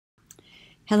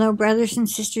Hello, brothers and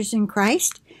sisters in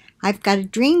Christ. I've got a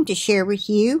dream to share with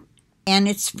you, and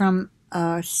it's from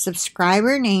a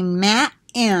subscriber named Matt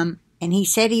M. And he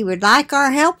said he would like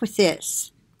our help with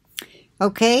this.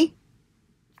 Okay?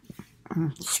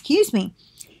 Excuse me.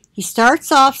 He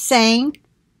starts off saying,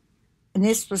 and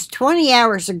this was 20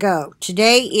 hours ago.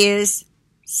 Today is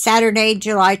Saturday,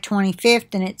 July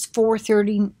 25th, and it's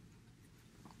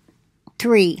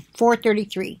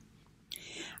 4:33.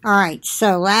 All right,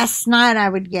 so last night, I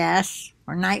would guess,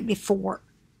 or night before,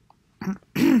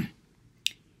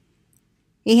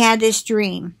 he had this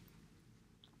dream.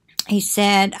 He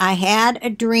said, I had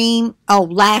a dream,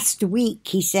 last week,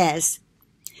 he says,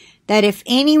 that if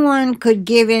anyone could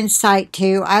give insight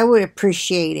to, I would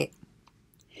appreciate it.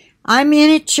 I'm in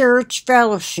a church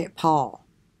fellowship hall,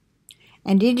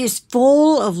 and it is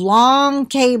full of long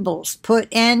tables put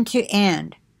end to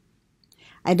end.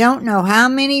 I don't know how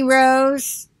many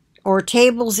rows or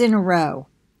tables in a row.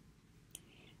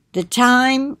 The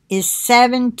time is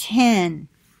 7:10,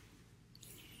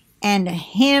 and a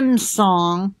hymn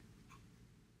singing,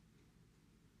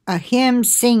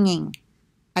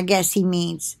 I guess he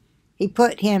means, he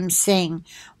put hymn sing,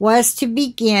 was to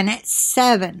begin at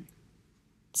 7,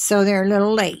 so they're a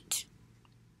little late.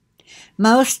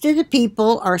 Most of the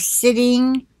people are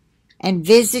sitting and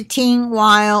visiting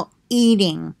while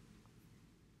eating.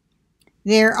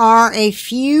 There are a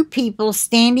few people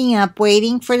standing up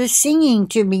waiting for the singing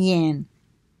to begin.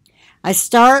 I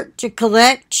start to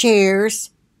collect chairs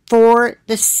for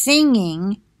the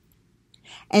singing,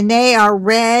 and they are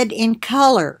red in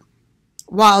color.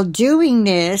 While doing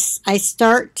this, I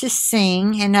start to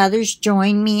sing, and others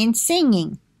join me in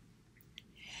singing.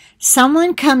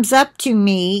 Someone comes up to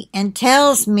me and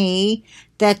tells me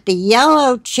that the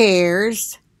yellow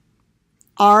chairs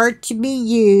are to be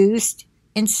used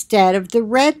instead of the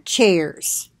red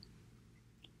chairs.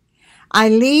 I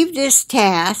leave this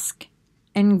task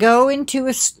and go into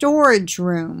a storage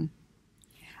room.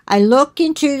 I look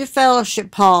into the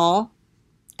fellowship hall,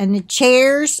 and the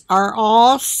chairs are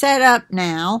all set up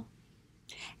now,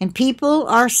 and people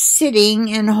are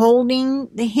sitting and holding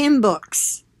the hymn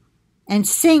books and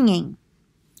singing.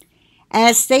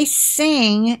 As they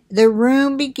sing, the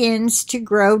room begins to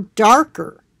grow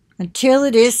darker until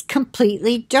it is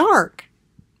completely dark.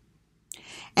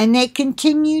 And they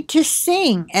continue to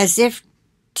sing as if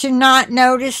to not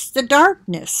notice the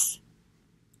darkness.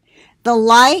 The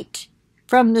light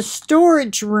from the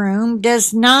storage room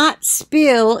does not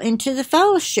spill into the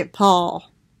fellowship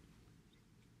hall.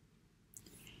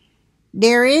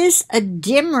 There is a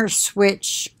dimmer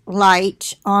switch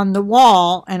light on the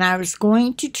wall, and I was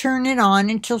going to turn it on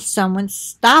until someone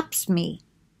stops me.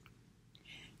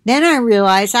 Then I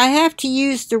realize I have to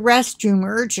use the restroom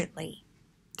urgently.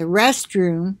 The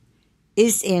restroom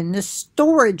is in the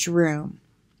storage room.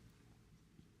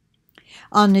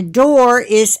 On the door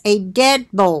is a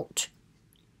deadbolt.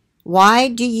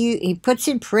 He puts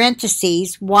in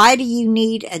parentheses, why do you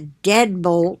need a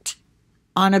deadbolt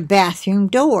on a bathroom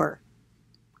door?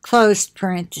 Closed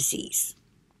parentheses.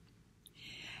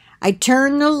 I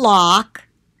turn the lock,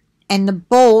 and the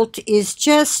bolt is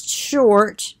just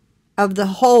short of the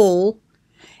hole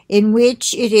in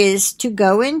which it is to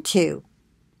go into.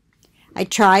 I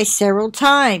try several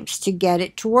times to get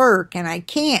it to work, and I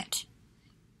can't.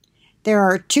 There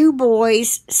are 2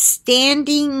 boys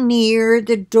standing near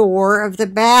the door of the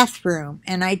bathroom,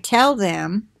 and I tell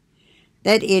them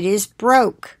that it is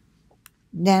broke.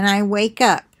 Then I wake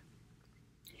up.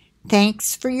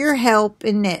 Thanks for your help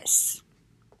in this.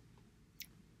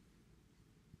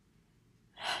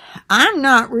 I'm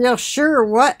not real sure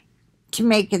what to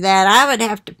make of that. I would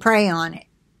have to pray on it.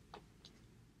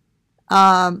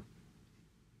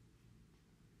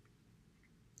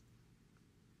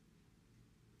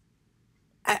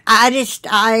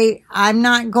 I'm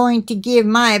not going to give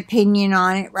my opinion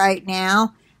on it right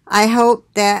now. I hope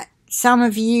that some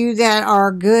of you that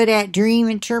are good at dream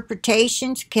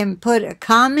interpretations can put a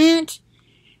comment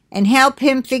and help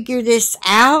him figure this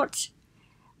out.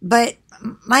 But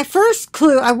my first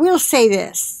clue, I will say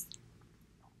this.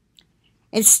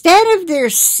 Instead of their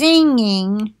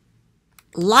singing,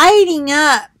 lighting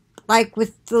up, like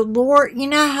with the Lord, you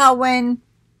know how when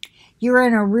you're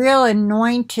in a real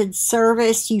anointed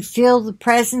service, you feel the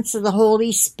presence of the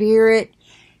Holy Spirit.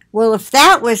 Well, if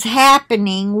that was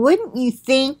happening, wouldn't you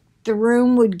think the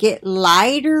room would get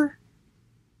lighter?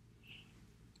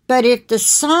 But if the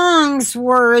songs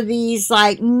were these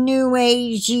like new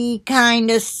agey kind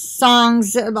of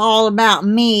songs all about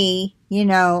me,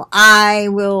 I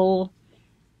will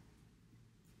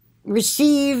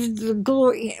receive the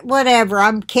glory, whatever.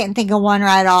 I can't think of one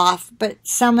right off, but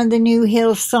some of the new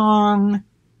Hillsong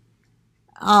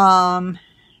Lord,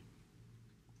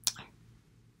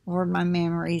 my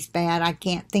memory's bad. I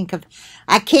can't think of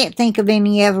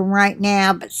any of them right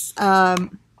now, but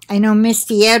I know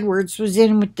Misty Edwards was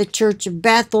in with the Church of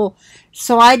Bethel,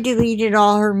 so I deleted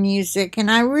all her music,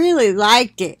 and I really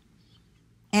liked it.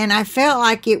 And I felt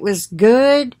like it was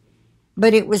good,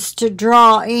 but it was to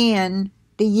draw in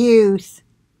the youth,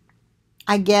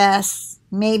 I guess.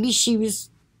 Maybe she was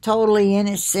totally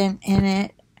innocent in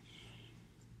it.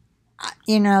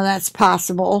 You know, that's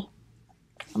possible.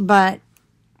 But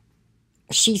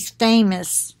she's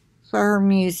famous for her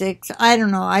music. So I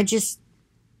don't know. I just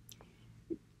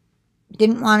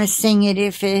didn't want to sing it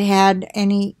if it had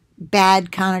any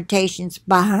bad connotations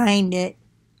behind it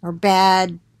or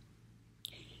bad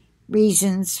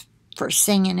reasons for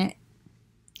singing it.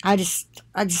 I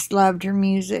just loved her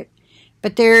music.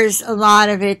 But there's a lot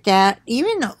of it that,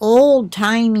 even the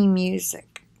old-timey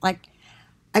music, like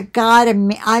I've got a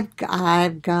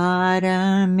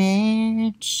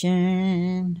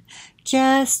mansion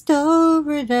just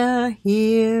over the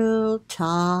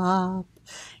hilltop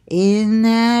in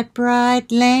that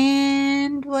bright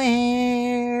land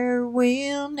where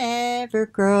we'll never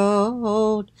grow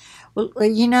old. Well,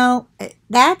 you know,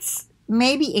 that's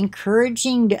maybe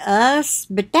encouraging to us,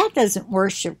 but that doesn't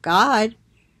worship God.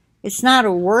 It's not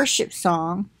a worship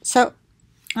song. So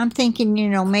I'm thinking, you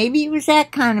know, maybe it was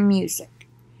that kind of music.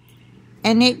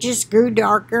 And it just grew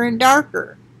darker and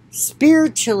darker,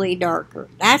 spiritually darker.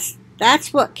 That's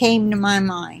what came to my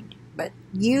mind. But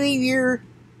your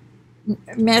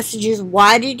messages,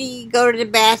 why did he go to the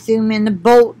bathroom and the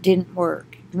bolt didn't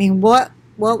work? I mean, what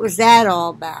was that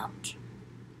all about?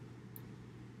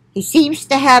 He seems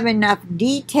to have enough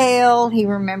detail. He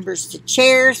remembers the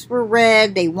chairs were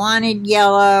red. They wanted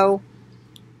yellow.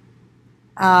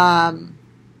 I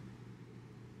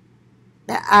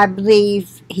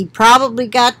believe he probably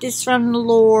got this from the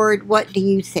Lord. What do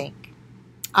you think?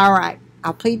 All right.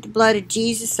 I'll plead the blood of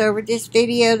Jesus over this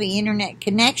video, the internet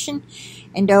connection,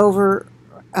 and over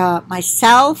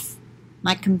myself,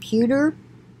 my computer,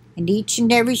 and each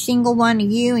and every single one of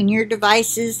you and your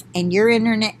devices and your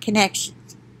internet connections.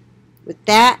 With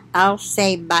that, I'll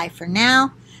say bye for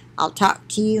now. I'll talk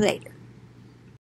to you later.